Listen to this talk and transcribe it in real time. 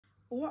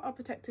What are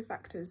protective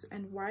factors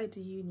and why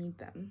do you need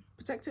them?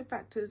 Protective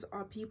factors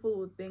are people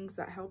or things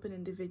that help an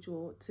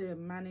individual to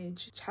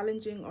manage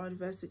challenging or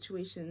adverse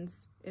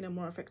situations in a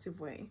more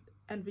effective way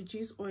and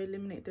reduce or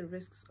eliminate the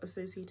risks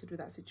associated with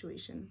that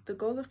situation. The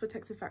goal of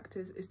protective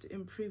factors is to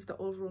improve the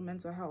overall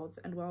mental health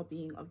and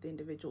well-being of the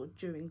individual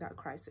during that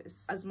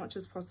crisis as much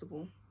as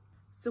possible.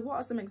 So what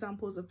are some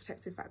examples of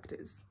protective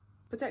factors?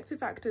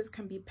 Protective factors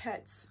can be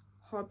pets,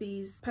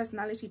 hobbies,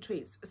 personality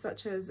traits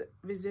such as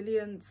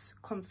resilience,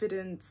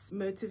 confidence,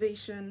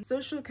 motivation,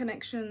 social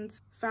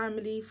connections,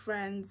 family,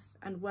 friends,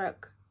 and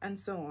work, and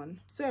so on.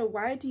 So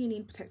why do you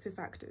need protective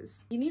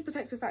factors? You need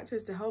protective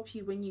factors to help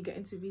you when you get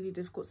into really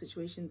difficult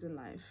situations in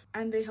life,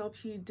 and they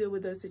help you deal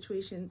with those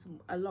situations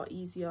a lot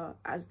easier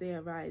as they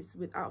arise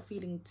without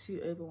feeling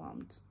too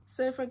overwhelmed.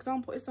 So for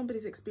example, if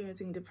somebody's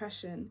experiencing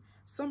depression,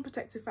 some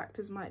protective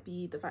factors might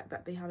be the fact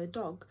that they have a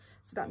dog,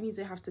 so that means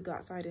they have to go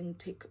outside and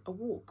take a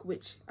walk,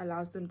 which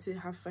allows them to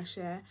have fresh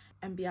air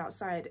and be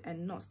outside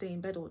and not stay in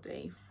bed all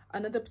day.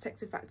 Another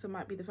protective factor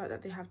might be the fact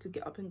that they have to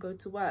get up and go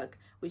to work,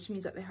 which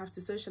means that they have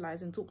to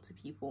socialize and talk to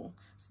people,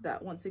 so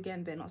that once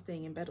again they're not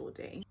staying in bed all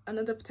day.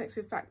 Another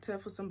protective factor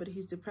for somebody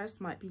who's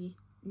depressed might be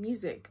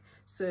music.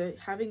 So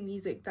having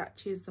music that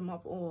cheers them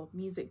up or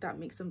music that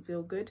makes them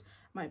feel good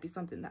might be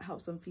something that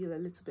helps them feel a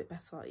little bit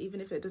better. Even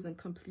if it doesn't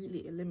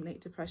completely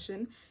eliminate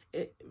depression,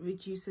 it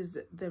reduces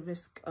the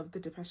risk of the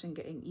depression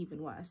getting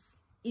even worse,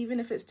 even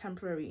if it's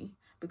temporary,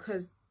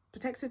 because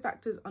protective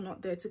factors are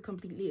not there to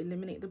completely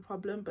eliminate the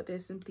problem, but they're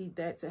simply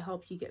there to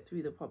help you get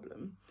through the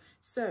problem.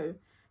 So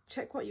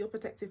check what your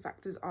protective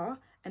factors are,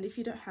 and if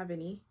you don't have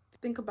any,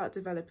 think about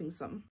developing some.